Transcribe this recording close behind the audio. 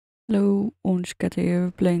Hello, Orange Cat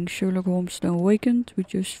here, playing Sherlock Holmes The Awakened. We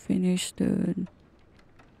just finished the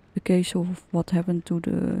case of what happened to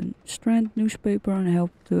the Strand newspaper and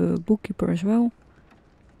helped the bookkeeper as well.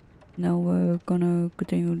 Now we're gonna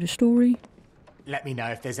continue the story. Let me know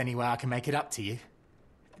if there's any way I can make it up to you.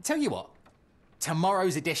 Tell you what,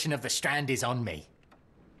 tomorrow's edition of The Strand is on me.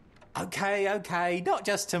 Okay, not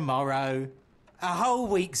just tomorrow. A whole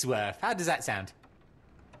week's worth. How does that sound?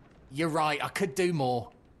 You're right, I could do more.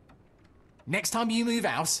 Next time you move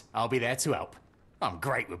house, I'll be there to help. I'm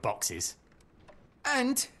great with boxes.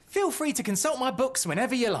 And feel free to consult my books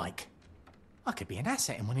whenever you like. I could be an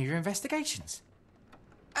asset in one of your investigations.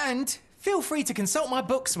 And feel free to consult my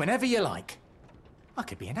books whenever you like. I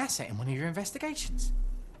could be an asset in one of your investigations.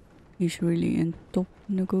 He's really a top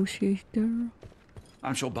negotiator.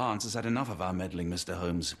 I'm sure Barnes has had enough of our meddling, Mr.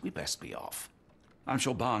 Holmes. We best be off. I'm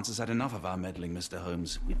sure Barnes has had enough of our meddling, Mr.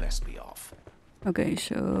 Holmes. We best be off. Okay,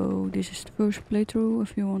 so this is the first playthrough.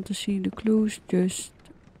 If you want to see the clues, just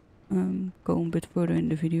go a bit further in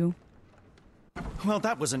the video. Well,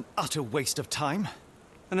 that was an utter waste of time.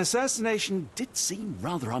 An assassination did seem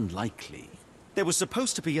rather unlikely. There was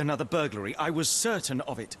supposed to be another burglary. I was certain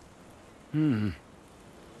of it.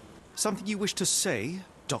 Something you wish to say,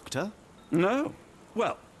 Doctor? No.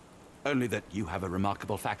 Well, only that you have a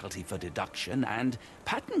remarkable faculty for deduction and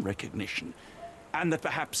pattern recognition. And that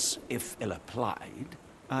perhaps, if ill-applied...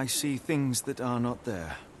 I see things that are not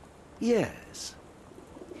there. Yes.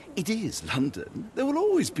 It is London. There will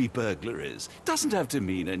always be burglaries. Doesn't have to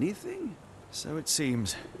mean anything. So it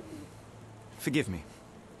seems. Forgive me.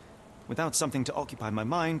 Without something to occupy my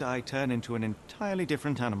mind, I turn into an entirely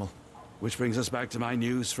different animal. Which brings us back to my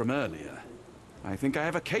news from earlier. I think I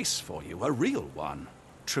have a case for you, a real one.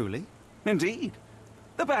 Truly? Indeed.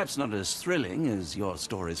 Though perhaps not as thrilling as your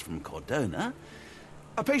stories from Cordona.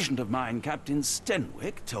 A patient of mine, Captain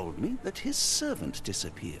Stenwick, told me that his servant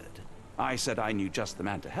disappeared. I said I knew just the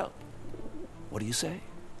man to help. What do you say?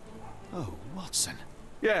 Oh, Watson.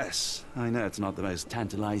 Yes, I know it's not the most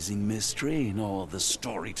tantalizing mystery, nor the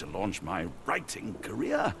story to launch my writing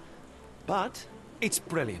career. But... It's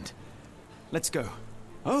brilliant. Let's go.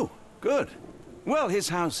 Oh, good. Well, his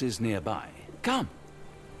house is nearby. Come.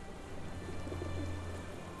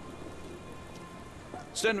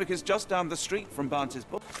 Stenwick is just down the street from Barnes's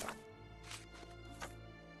book.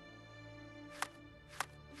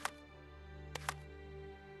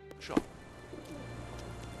 Shop.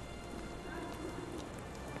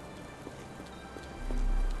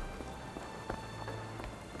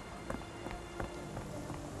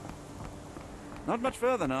 Not much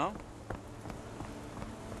further now.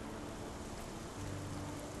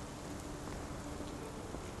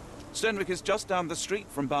 Stenwick is just down the street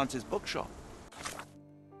from Barnes's bookshop.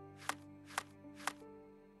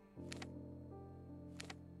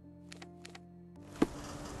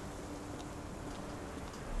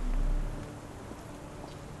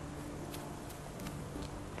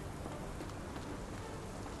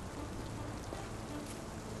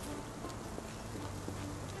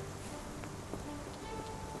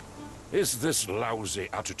 Is this lousy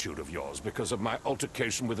attitude of yours because of my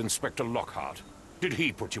altercation with Inspector Lockhart? Did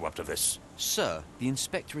he put you up to this? Sir, the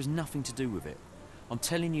inspector has nothing to do with it. I'm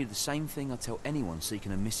telling you the same thing I tell anyone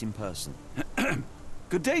seeking a missing person.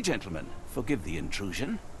 Good day, gentlemen. Forgive the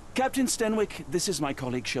intrusion. Captain Stenwick, this is my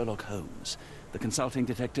colleague Sherlock Holmes, the consulting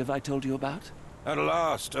detective I told you about. At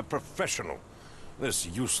last, a professional. This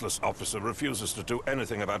useless officer refuses to do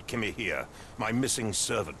anything about Kimmy here, my missing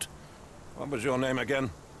servant. What was your name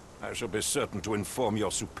again? I shall be certain to inform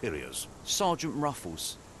your superiors. Sergeant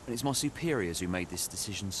Ruffles. And it's my superiors who made this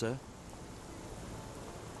decision, sir.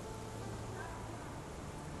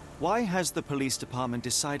 Why has the police department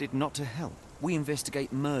decided not to help? We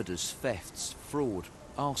investigate murders, thefts, fraud,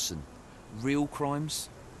 arson, real crimes.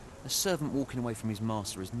 A servant walking away from his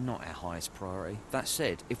master is not our highest priority. That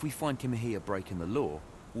said, if we find Kimahia breaking the law,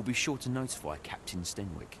 we'll be sure to notify Captain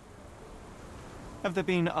Stenwick. Have there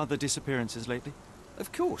been other disappearances lately?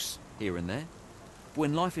 Of course, here and there. But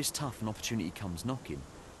when life is tough and opportunity comes knocking,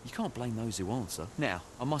 you can't blame those who answer. Now,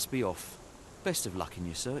 I must be off. Best of luck in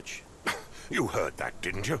your search. You heard that,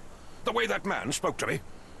 didn't you? The way that man spoke to me.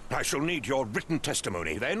 I shall need your written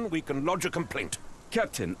testimony. Then we can lodge a complaint.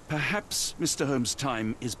 Captain, perhaps Mr. Holmes'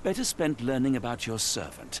 time is better spent learning about your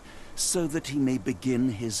servant, so that he may begin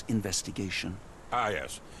his investigation. Ah,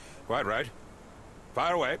 yes. Quite right.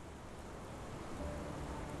 Fire away.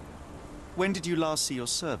 When did you last see your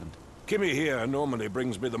servant? Kimmy here normally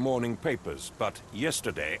brings me the morning papers, but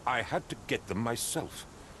yesterday I had to get them myself.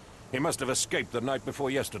 He must have escaped the night before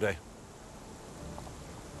yesterday.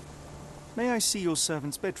 May I see your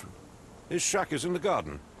servant's bedroom? His shack is in the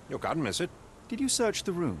garden. You can't miss it. Did you search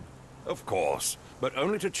the room? Of course, but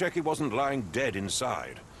only to check he wasn't lying dead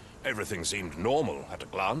inside. Everything seemed normal at a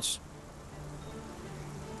glance.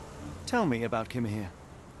 Tell me about Kimahir.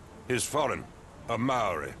 He's foreign, a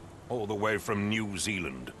Maori, all the way from New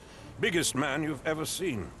Zealand. Biggest man you've ever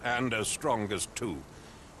seen, and as strong as two.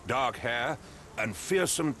 Dark hair and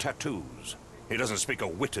fearsome tattoos. He doesn't speak a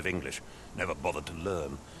whit of English, never bothered to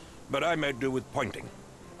learn. But I made do with pointing.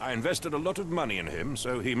 I invested a lot of money in him,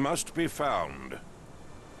 so he must be found.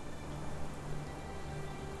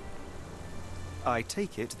 I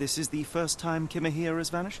take it this is the first time Kimahir has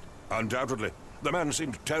vanished? Undoubtedly. The man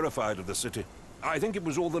seemed terrified of the city. I think it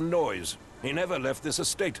was all the noise. He never left this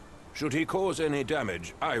estate. Should he cause any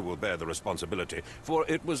damage, I will bear the responsibility, for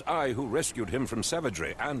it was I who rescued him from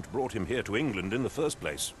savagery and brought him here to England in the first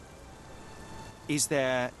place. Is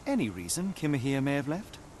there any reason Kimahir may have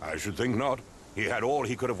left? I should think not. He had all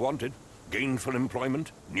he could have wanted. Gainful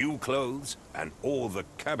employment, new clothes, and all the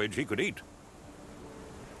cabbage he could eat.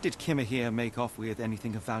 Did Kimahir make off with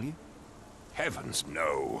anything of value? Heavens,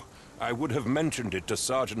 no. I would have mentioned it to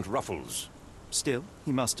Sergeant Ruffles. Still,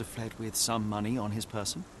 he must have fled with some money on his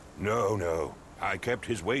person. No. I kept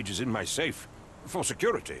his wages in my safe. For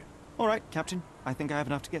security. All right, Captain. I think I have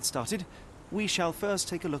enough to get started. We shall first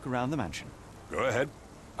take a look around the mansion. Go ahead.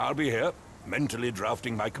 I'll be here, mentally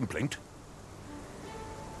drafting my complaint.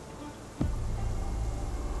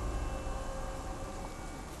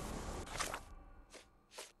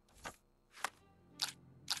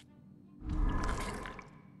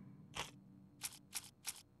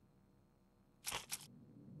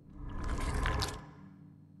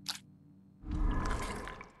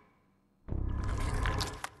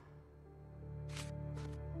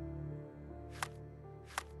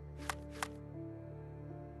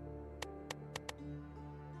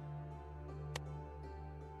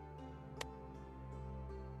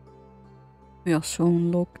 We also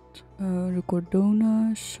unlocked the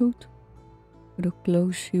Cordona suit, the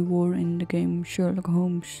clothes he wore in the game Sherlock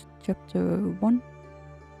Holmes Chapter 1.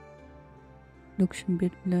 Looks a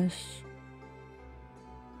bit less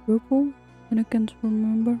purple than I can't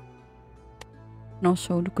remember. And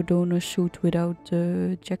also the Cordona suit without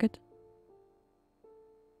the jacket.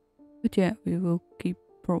 But yeah, we will keep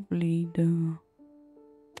probably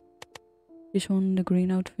this one, the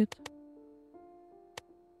green outfit.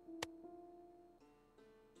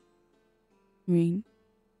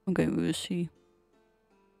 Okay, we will see.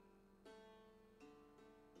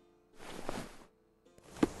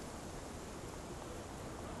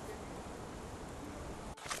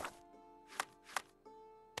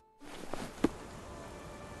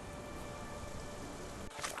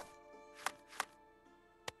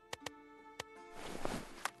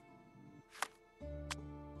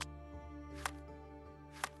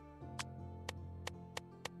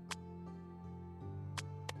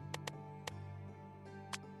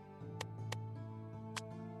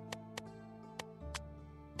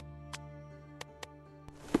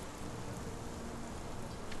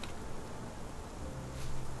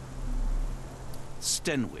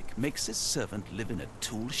 Stenwick makes his servant live in a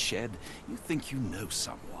tool shed. You think you know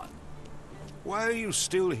someone. Why are you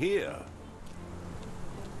still here?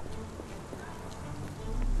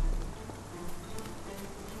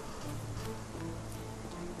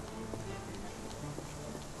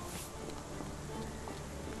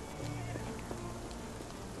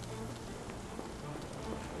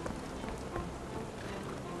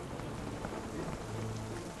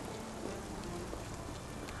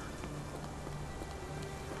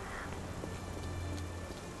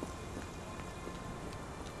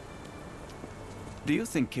 Do you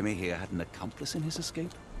think Kimahir had an accomplice in his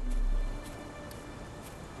escape?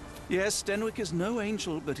 Yes, Stenwick is no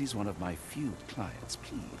angel, but he's one of my few clients.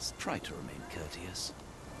 Please, try to remain courteous.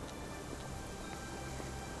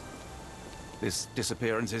 This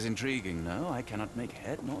disappearance is intriguing, no? I cannot make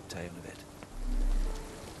head nor tail of it.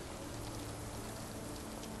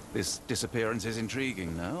 This disappearance is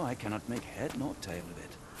intriguing, no? I cannot make head nor tail of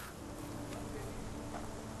it.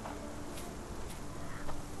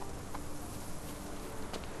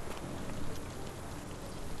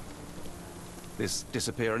 This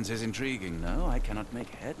disappearance is intriguing, no? I cannot make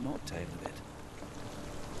head nor tail of it.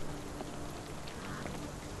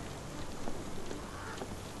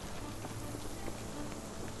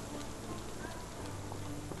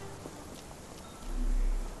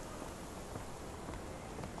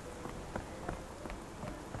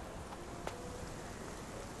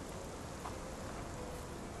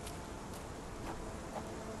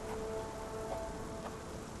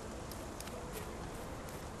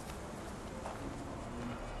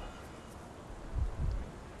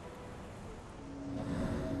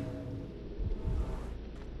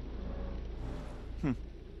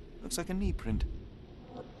 Looks like a knee print.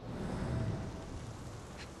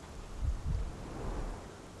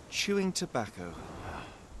 Chewing tobacco.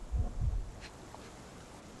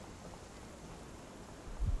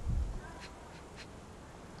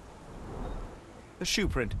 A shoe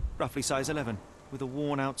print, roughly size 11, with a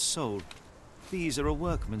worn-out sole. These are a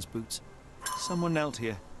workman's boots. Someone knelt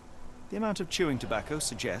here. The amount of chewing tobacco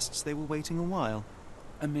suggests they were waiting a while.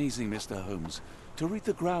 Amazing, Mr. Holmes. To read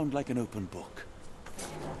the ground like an open book.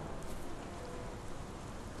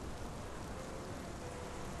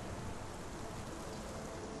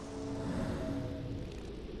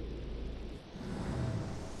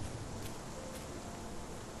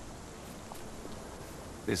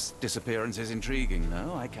 This disappearance is intriguing,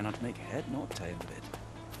 no? I cannot make head nor tail of it.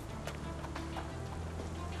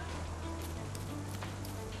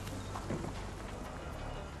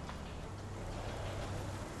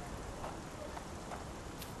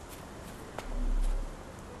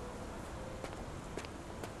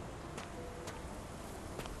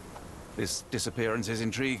 This disappearance is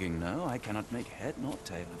intriguing, no? I cannot make head nor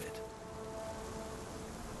tail of it.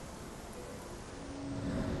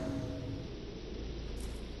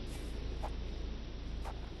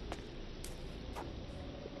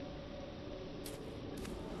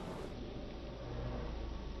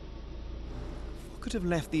 What could have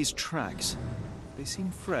left these tracks? They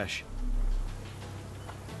seem fresh.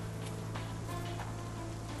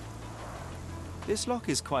 This lock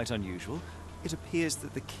is quite unusual. It appears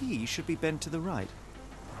that the key should be bent to the right.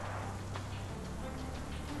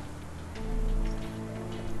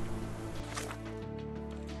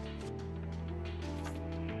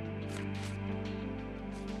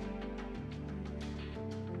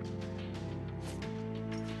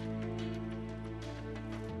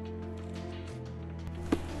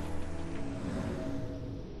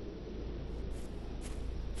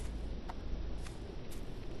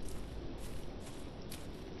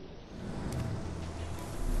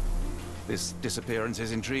 This disappearance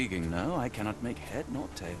is intriguing, no? I cannot make head nor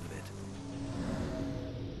tail of it.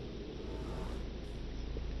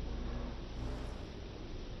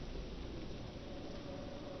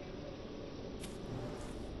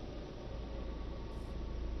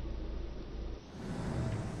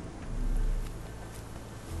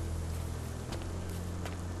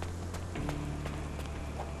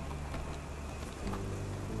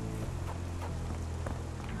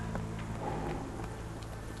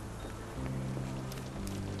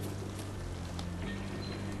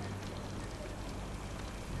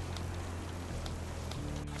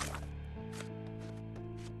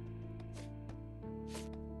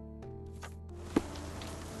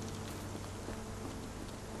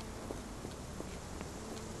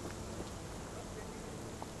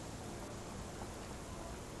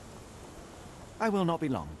 I will not be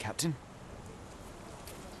long, Captain.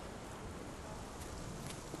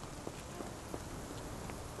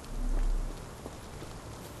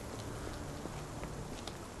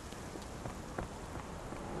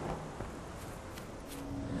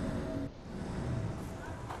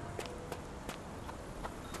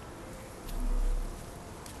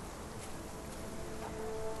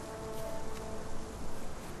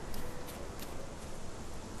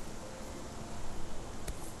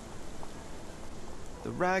 The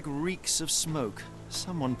rag reeks of smoke.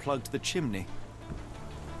 Someone plugged the chimney.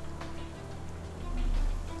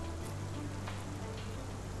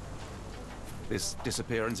 This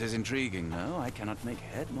disappearance is intriguing, no? I cannot make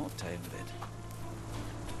head nor tail of it.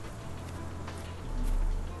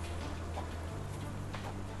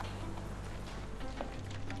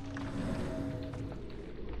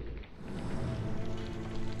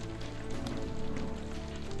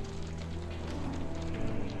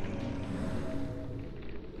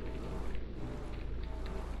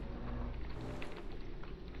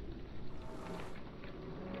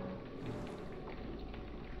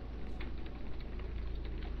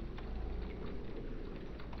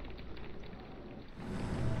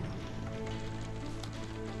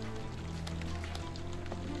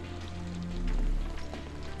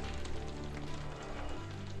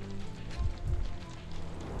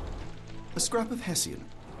 A scrap of Hessian.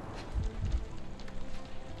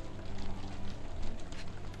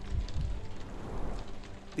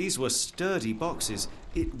 These were sturdy boxes.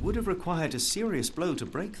 It would have required a serious blow to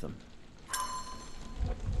break them.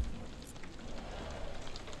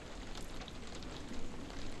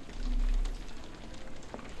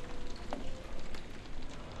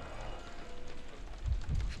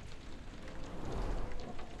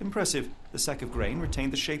 Impressive. The sack of grain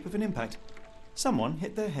retained the shape of an impact. Someone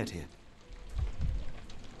hit their head here.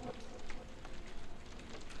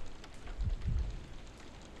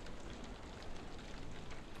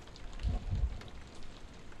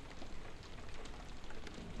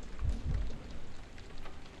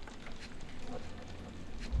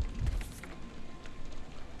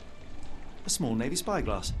 A small navy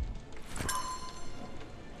spyglass.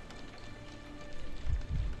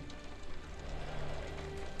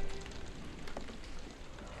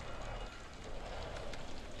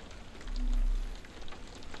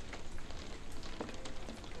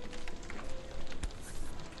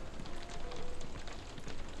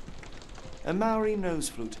 A Maori nose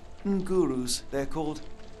flute. Ngurus, they're called.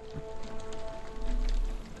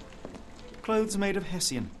 Clothes made of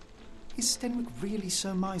Hessian. Is Stenwick really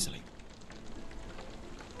so miserly?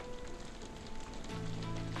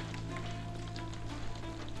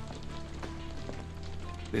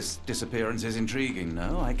 This disappearance is intriguing,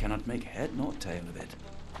 no? I cannot make head nor tail of it.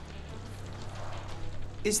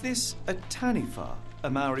 Is this a Taniwha, a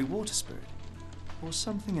Maori water spirit, or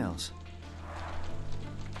something else?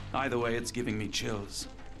 Either way, it's giving me chills.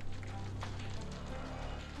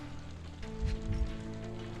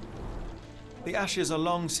 The ashes are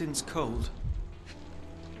long since cold.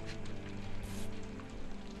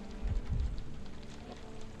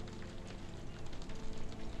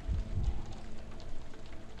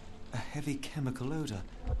 A heavy chemical odor.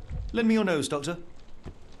 Lend me your nose, Doctor.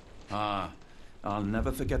 Ah, I'll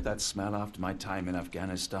never forget that smell after my time in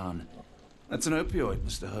Afghanistan. That's an opioid,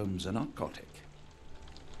 Mr. Holmes, a narcotic.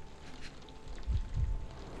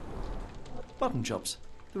 Button chops.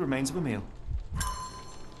 The remains of a meal.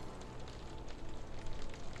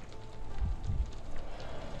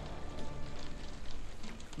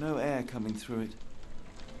 No air coming through it.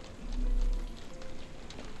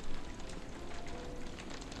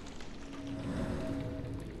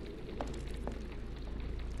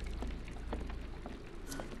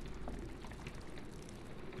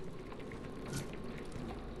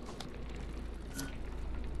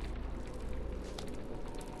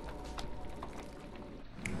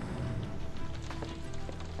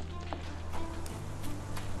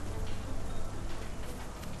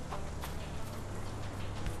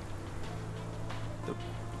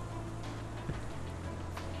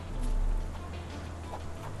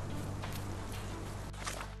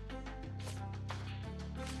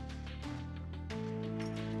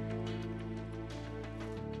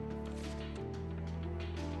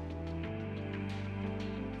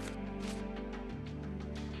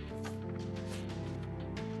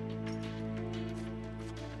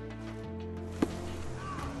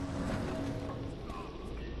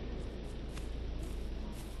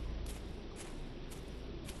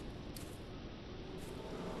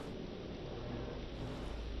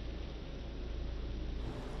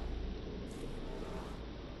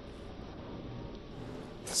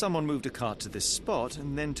 Someone moved a cart to this spot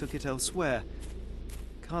and then took it elsewhere.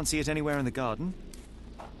 Can't see it anywhere in the garden.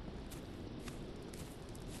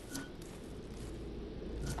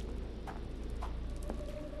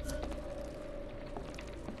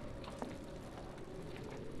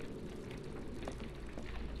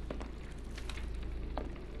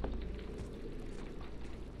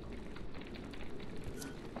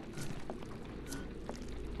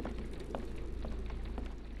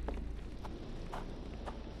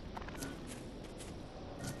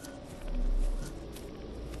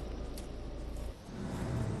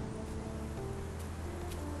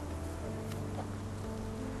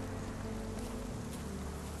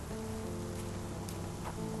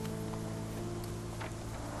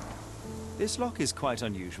 This lock is quite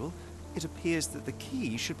unusual. It appears that the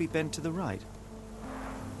key should be bent to the right.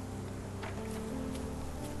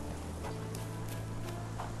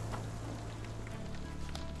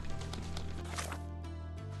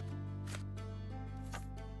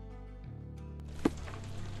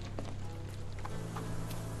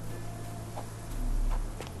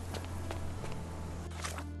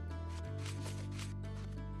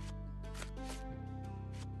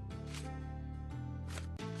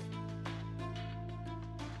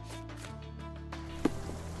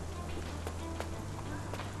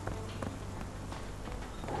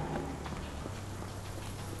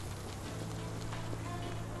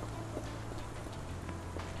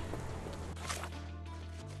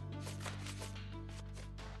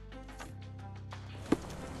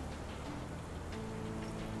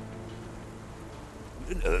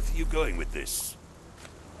 Where on earth are you going with this?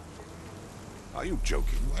 Are you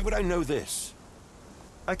joking? Why would I know this?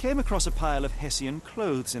 I came across a pile of Hessian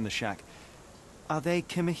clothes in the shack. Are they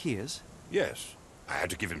Kimahia's? Yes. I had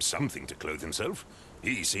to give him something to clothe himself.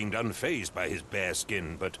 He seemed unfazed by his bare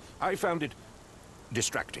skin, but I found it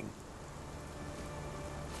distracting.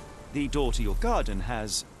 The door to your garden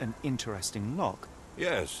has an interesting lock.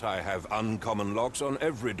 Yes, I have uncommon locks on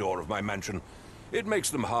every door of my mansion. It makes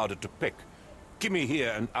them harder to pick. Kimmy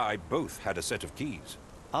here and I both had a set of keys.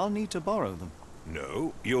 I'll need to borrow them.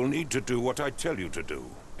 No, you'll need to do what I tell you to do.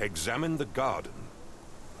 Examine the garden.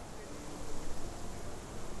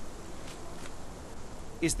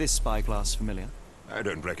 Is this spyglass familiar? I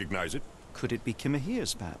don't recognize it. Could it be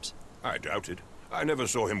Kimahere's, perhaps? I doubt it. I never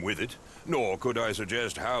saw him with it, nor could I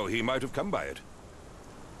suggest how he might have come by it.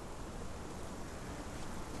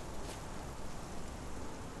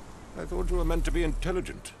 I thought you were meant to be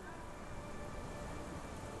intelligent.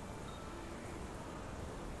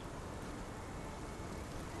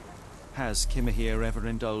 Has Kimahere ever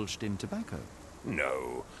indulged in tobacco?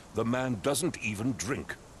 No, the man doesn't even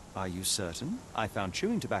drink. Are you certain? I found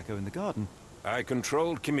chewing tobacco in the garden. I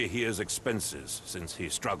controlled Kimahere's expenses since he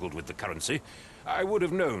struggled with the currency. I would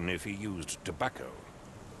have known if he used tobacco.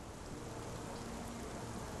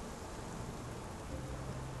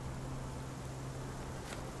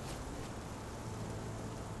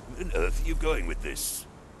 Where on earth are you going with this?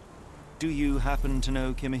 Do you happen to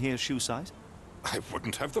know Kimahere's shoe size? I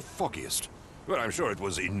wouldn't have the foggiest. But I'm sure it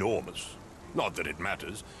was enormous. Not that it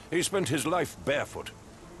matters. He spent his life barefoot.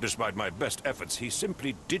 Despite my best efforts, he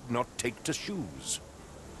simply did not take to shoes.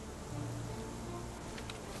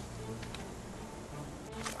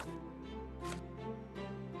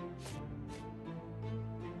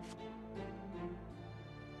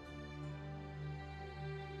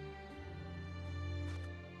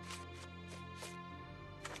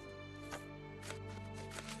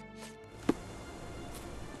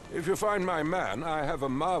 If you find my man, I have a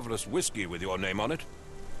marvelous whiskey with your name on it.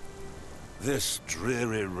 This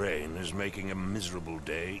dreary rain is making a miserable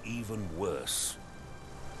day even worse.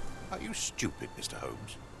 Are you stupid, Mr.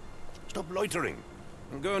 Holmes? Stop loitering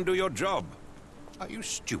and go and do your job. Are you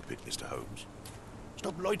stupid, Mr. Holmes?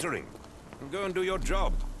 Stop loitering and go and do your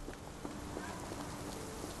job.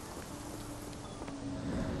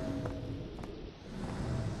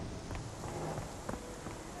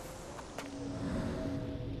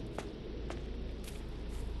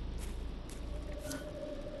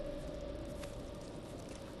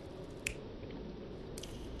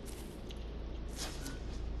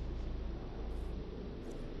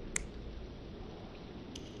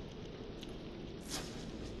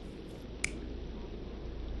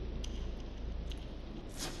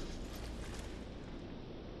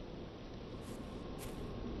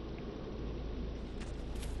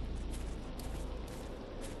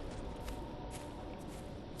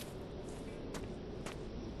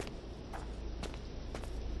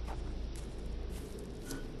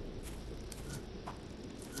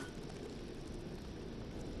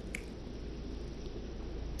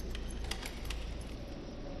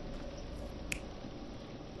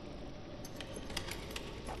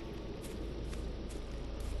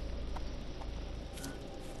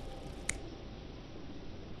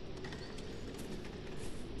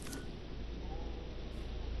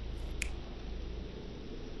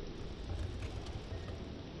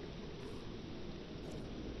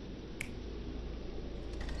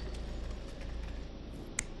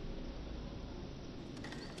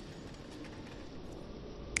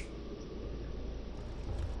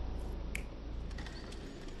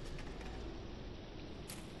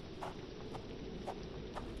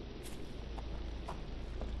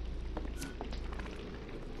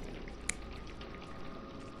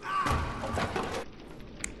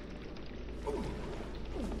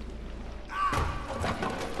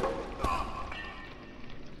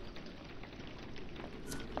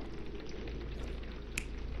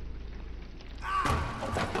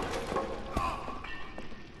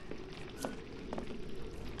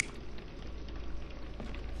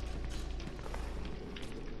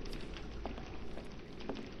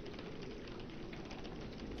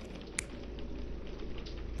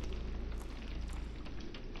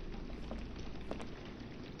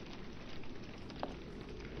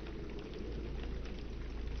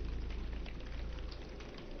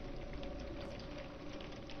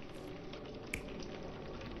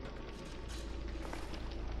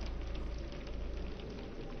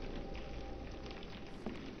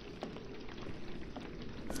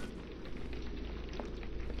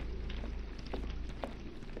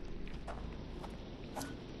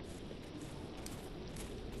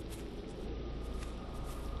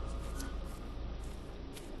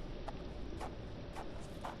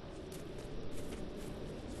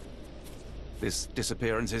 This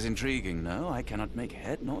disappearance is intriguing, no? I cannot make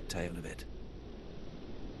head nor tail of it.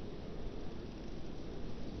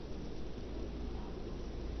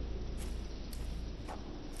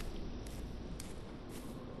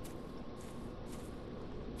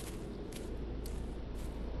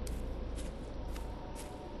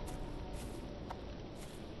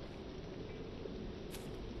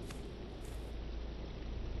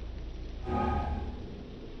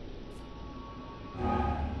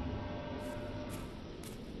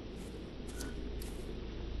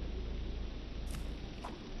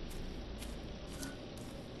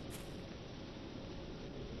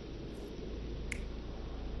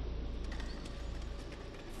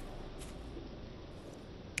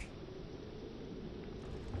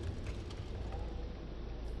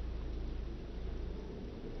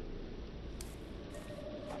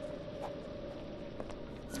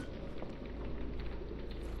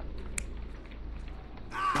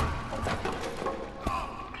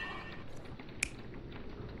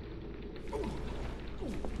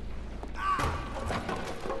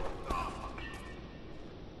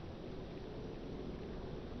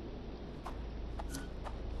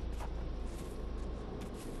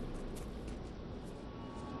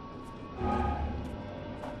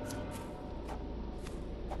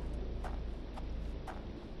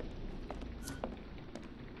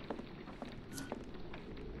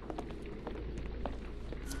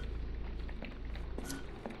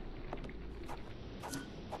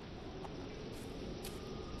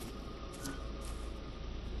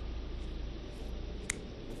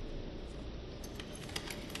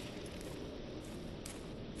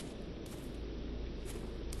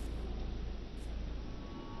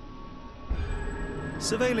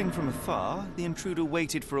 Surveilling from afar, the intruder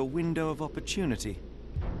waited for a window of opportunity.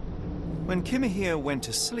 When Kimahir went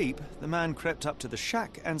to sleep, the man crept up to the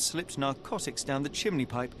shack and slipped narcotics down the chimney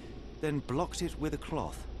pipe, then blocked it with a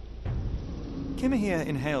cloth. Kimahir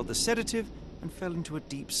inhaled the sedative and fell into a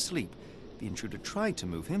deep sleep. The intruder tried to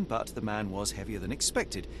move him, but the man was heavier than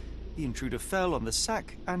expected. The intruder fell on the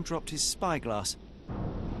sack and dropped his spyglass.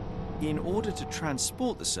 In order to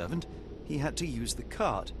transport the servant, he had to use the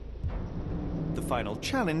cart. The final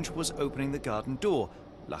challenge was opening the garden door.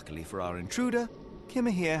 Luckily for our intruder,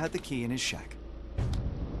 Kimahir had the key in his shack.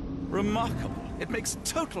 Remarkable. It makes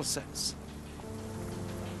total sense.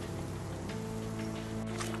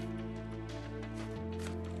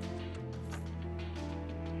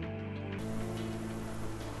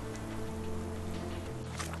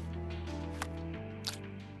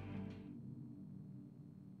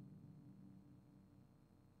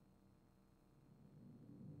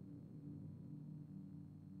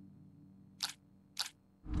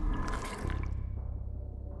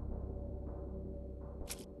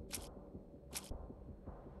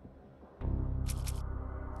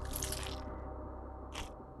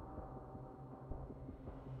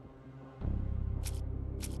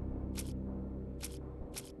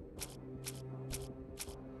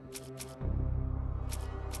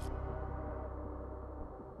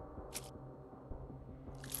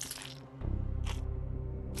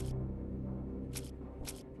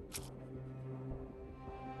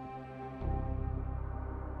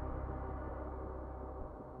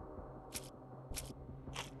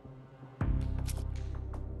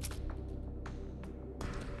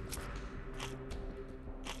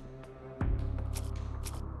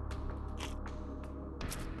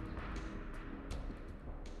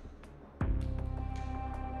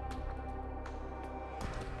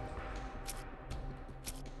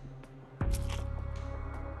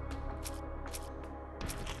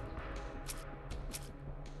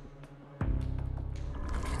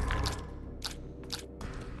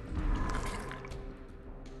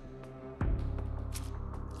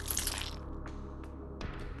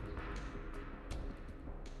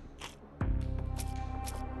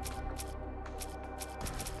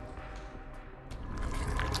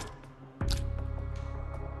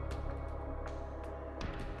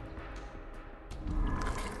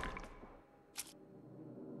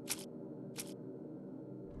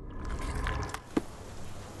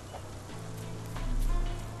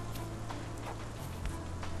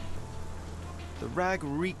 The rag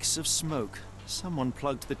reeks of smoke. Someone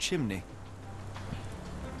plugged the chimney.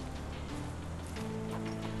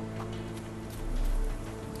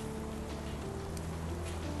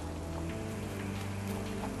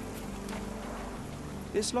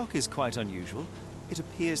 This lock is quite unusual. It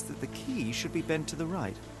appears that the key should be bent to the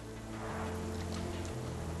right.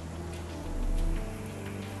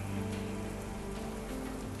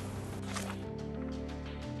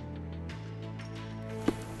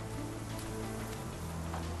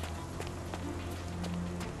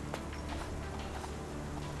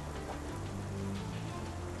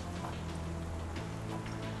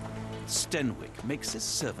 Stenwick makes his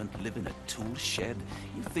servant live in a tool shed.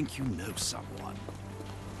 You think you know someone.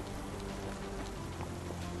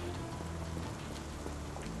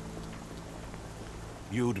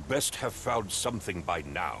 You'd best have found something by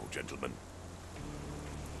now, gentlemen.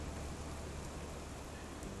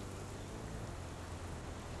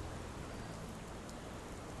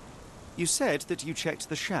 You said that you checked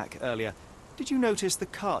the shack earlier. Did you notice the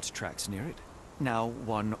cart tracks near it? Now,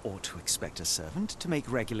 one ought to expect a servant to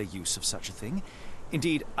make regular use of such a thing.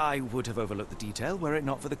 Indeed, I would have overlooked the detail were it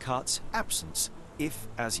not for the cart's absence. If,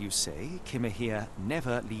 as you say, Kimahir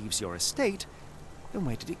never leaves your estate, then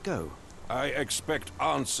where did it go? I expect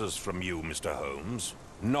answers from you, Mr. Holmes,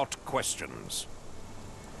 not questions.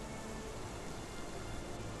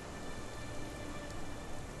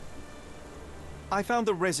 I found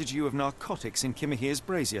the residue of narcotics in Kimahir's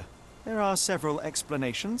brazier. There are several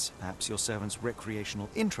explanations, perhaps your servant's recreational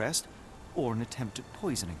interest, or an attempt at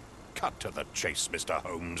poisoning. Cut to the chase, Mr.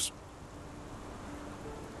 Holmes.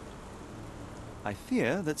 I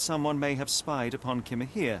fear that someone may have spied upon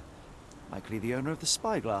Kimahir, likely the owner of the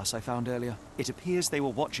spyglass I found earlier. It appears they were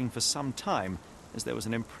watching for some time, as there was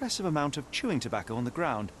an impressive amount of chewing tobacco on the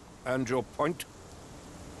ground. And your point?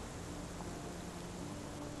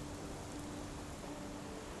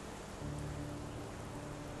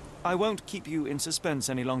 I won't keep you in suspense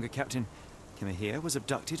any longer, Captain. Kimahir was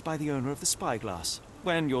abducted by the owner of the spyglass.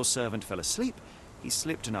 When your servant fell asleep, he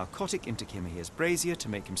slipped a narcotic into Kimahir's brazier to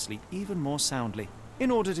make him sleep even more soundly.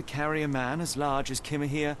 In order to carry a man as large as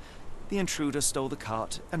Kimahir, the intruder stole the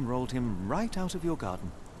cart and rolled him right out of your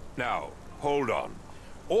garden. Now, hold on.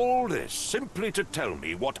 All this simply to tell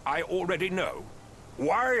me what I already know?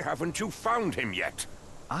 Why haven't you found him yet?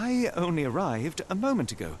 I only arrived a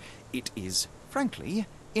moment ago. It is, frankly,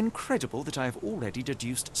 incredible that I have already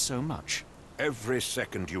deduced so much. Every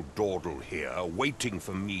second you dawdle here, waiting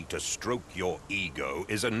for me to stroke your ego,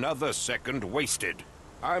 is another second wasted.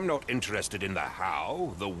 I'm not interested in the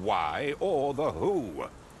how, the why, or the who.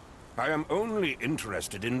 I am only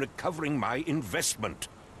interested in recovering my investment.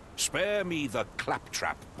 Spare me the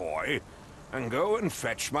claptrap, boy, and go and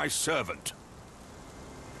fetch my servant.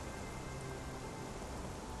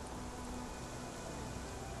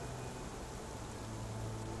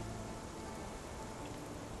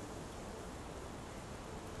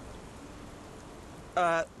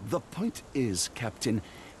 The point is, Captain,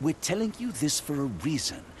 we're telling you this for a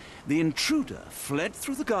reason. The intruder fled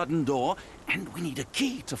through the garden door, and we need a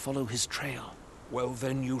key to follow his trail. Well,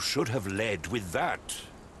 then you should have led with that.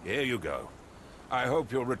 Here you go. I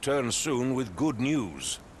hope you'll return soon with good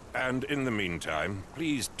news. And in the meantime,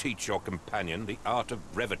 please teach your companion the art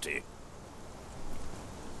of brevity.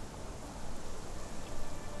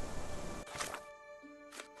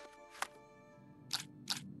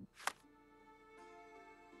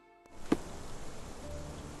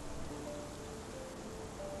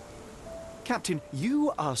 Captain,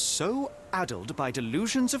 you are so addled by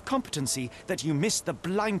delusions of competency that you miss the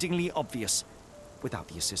blindingly obvious. Without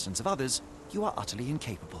the assistance of others, you are utterly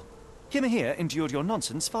incapable. Him here endured your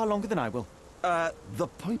nonsense far longer than I will. The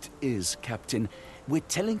point is, Captain, we're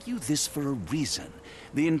telling you this for a reason.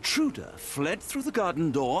 The intruder fled through the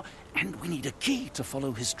garden door, and we need a key to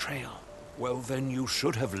follow his trail. Well, then you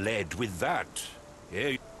should have led with that.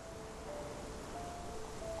 Here.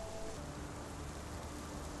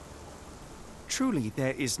 Truly,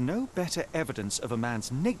 there is no better evidence of a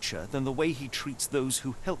man's nature than the way he treats those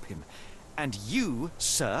who help him. And you,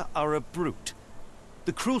 sir, are a brute.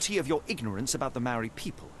 The cruelty of your ignorance about the Maori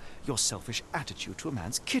people, your selfish attitude to a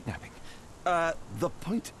man's kidnapping. The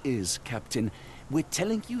point is, Captain, we're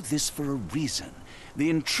telling you this for a reason. The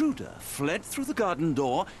intruder fled through the garden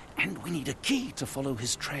door, and we need a key to follow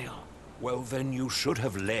his trail. Well, then you should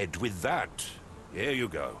have led with that. Here you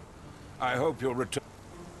go. I hope you'll return.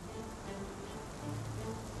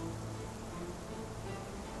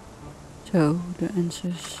 So the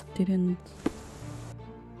answers didn't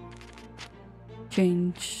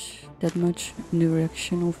change that much in the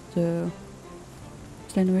reaction of the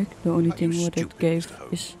stenwick. The only thing what it gave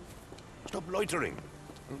is Stop loitering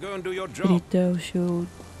and go and do your that job. it tells you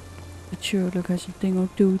that Sherlock has a thing or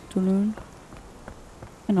two to learn.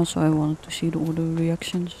 And also I wanted to see the other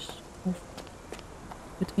reactions of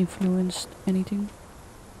if it influenced anything.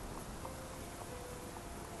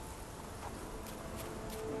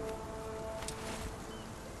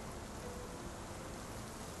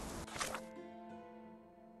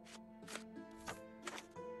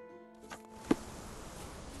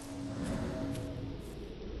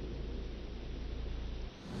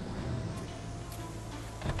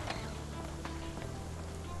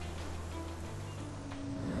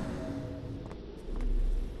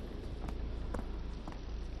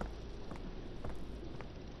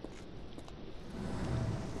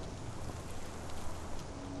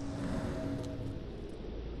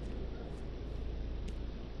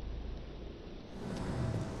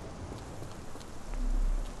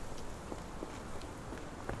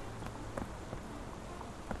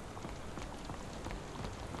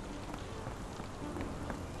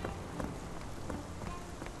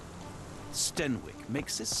 Stenwick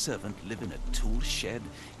makes his servant live in a tool shed.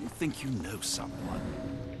 You think you know someone.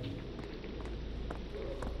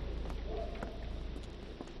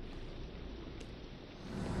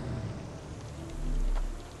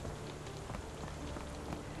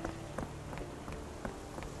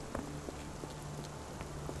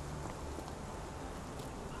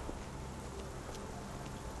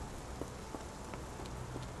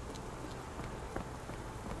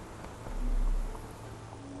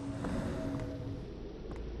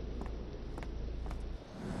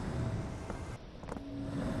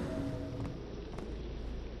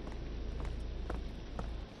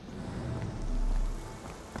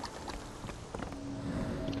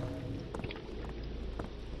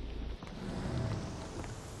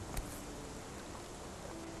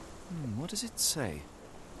 What does it say?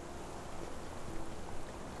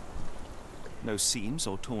 No seams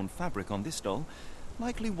or torn fabric on this doll.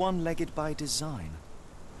 Likely one-legged by design.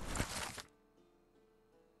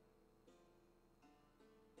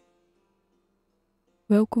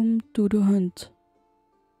 Welcome to the hunt.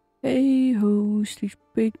 Hey ho,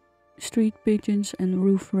 street pigeons and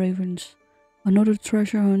roof ravens. Another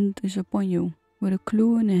treasure hunt is upon you. With a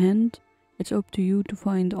clue in hand, It's up to you to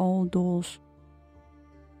find all dolls.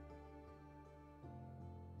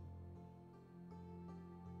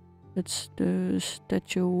 That's the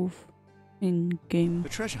statue in game. A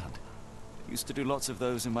treasure hunt. Used to do lots of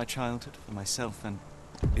those in my childhood for myself and...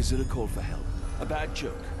 Is it a call for help? A bad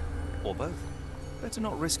joke? Or both? Better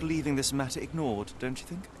not risk leaving this matter ignored, don't you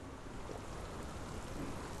think?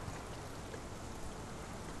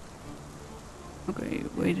 Okay,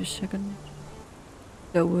 wait a second.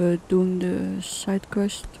 So we're doing the side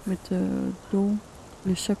quest with the doll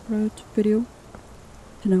in a separate video.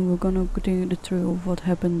 So now we're gonna continue the trail of what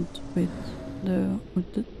happened with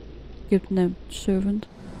the kidnapped servant.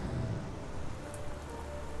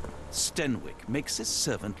 Stenwick makes his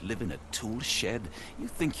servant live in a tool shed? You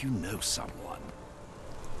think you know someone?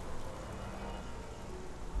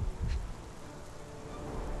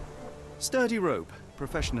 Sturdy rope,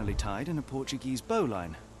 professionally tied in a Portuguese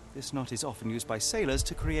bowline. This knot is often used by sailors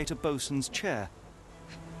to create a bosun's chair.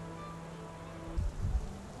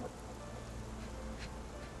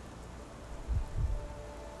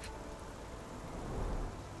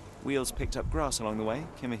 Wheels picked up grass along the way.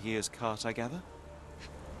 Kimahia's cart, I gather.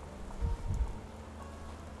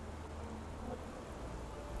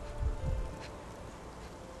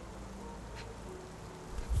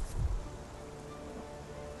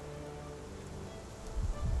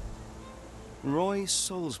 Roy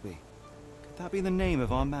Soulsby. Could that be the name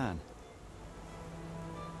of our man?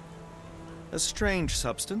 A strange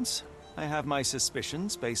substance. I have my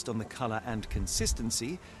suspicions based on the color and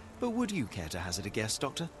consistency, but would you care to hazard a guess,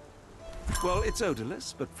 Doctor? Well, it's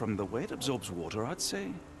odorless, but from the way it absorbs water, I'd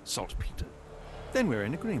say saltpeter. Then we're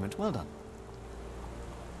in agreement. Well done.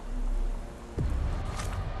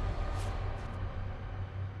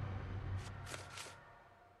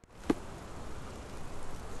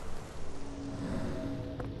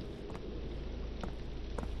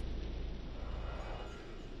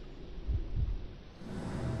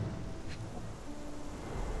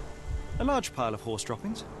 A large pile of horse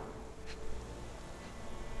droppings.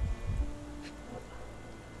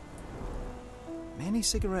 Many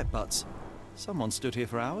cigarette butts. Someone stood here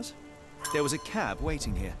for hours. There was a cab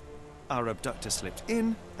waiting here. Our abductor slipped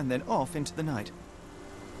in and then off into the night.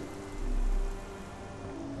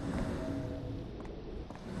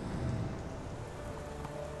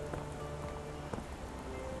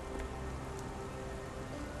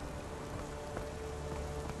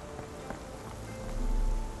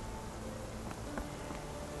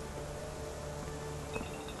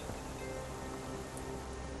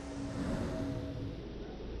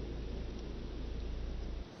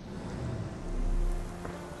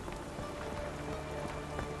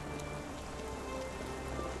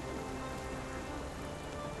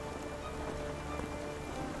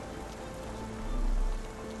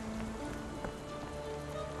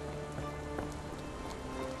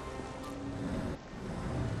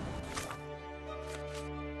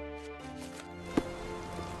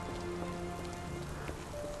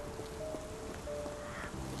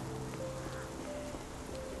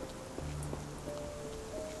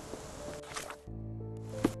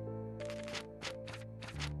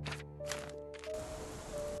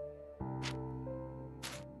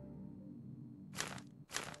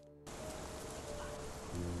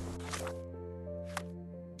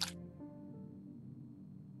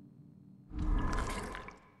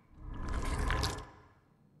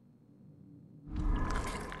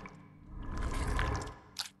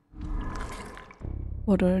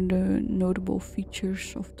 What are the notable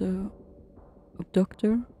features of the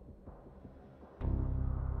abductor?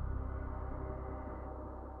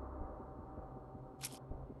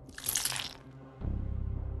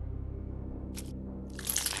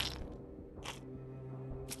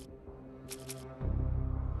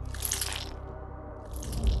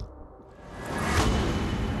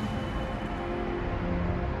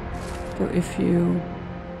 So if you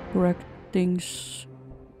correct things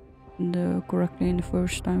correctly in the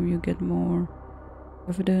first time, you get more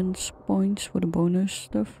evidence points for the bonus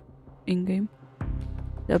stuff in-game.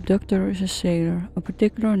 The abductor is a sailor, a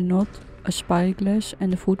particular knot, a spyglass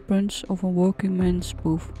and the footprints of a working man's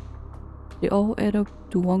boot. They all add up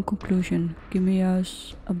to one conclusion: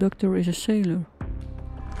 Kimiya's abductor is a sailor.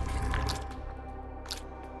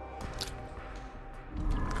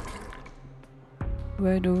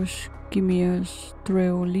 Where does Kimiya's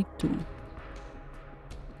trail lead to?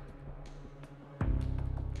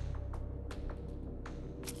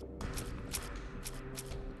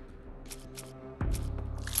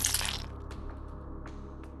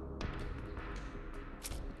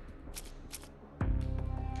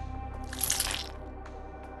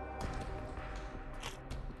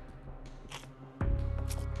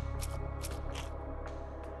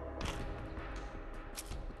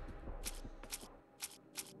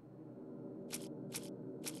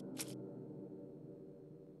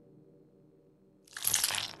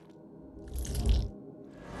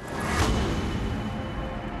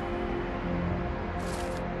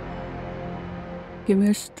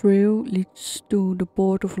 Kimia's trail leads to the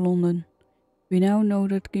port of London. We now know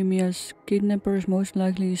that Kimia's kidnapper is most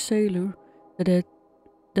likely a sailor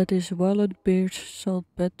that his wallet bears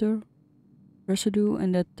saltpeter residue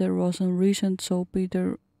and that there was a recent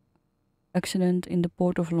saltpeter accident in the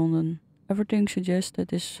port of London. Everything suggests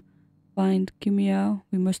that is find Kimia,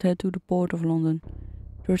 we must head to the port of London.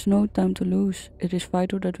 There is no time to lose. It is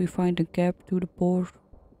vital that we find a cab to the port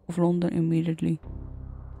of London immediately.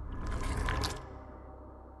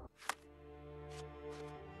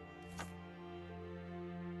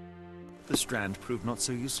 The Strand proved not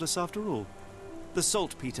so useless after all. The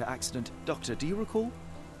saltpeter accident, Doctor, do you recall?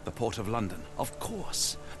 The Port of London, of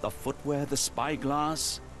course. The footwear, the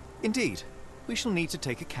spyglass. Indeed. We shall need to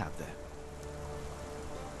take a cab there.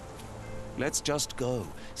 Let's just go.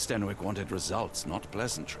 Stenwick wanted results, not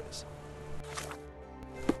pleasantries.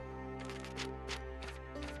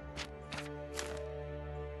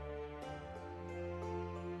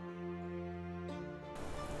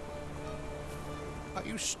 Are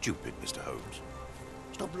you stupid, Mr. Holmes?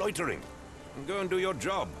 Stop loitering and go and do your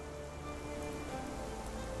job.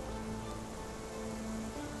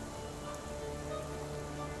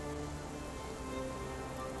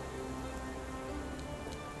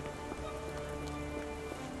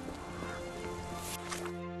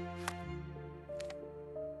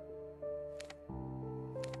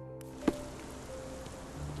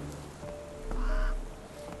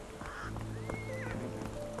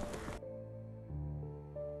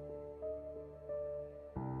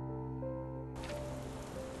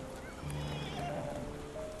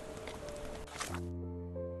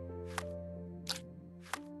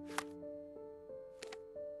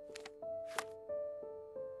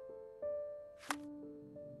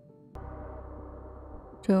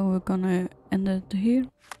 So we're gonna end it here.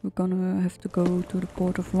 We're gonna have to go to the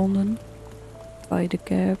port of London, buy the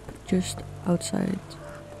cab just outside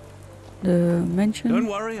the mansion. Don't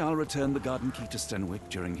worry, I'll return the garden key to Stenwick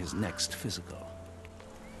during his next physical.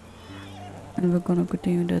 And we're gonna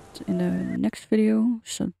continue that in the next video.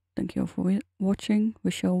 So thank you all for watching.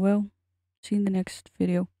 Wish you all well. See you in the next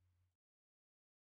video.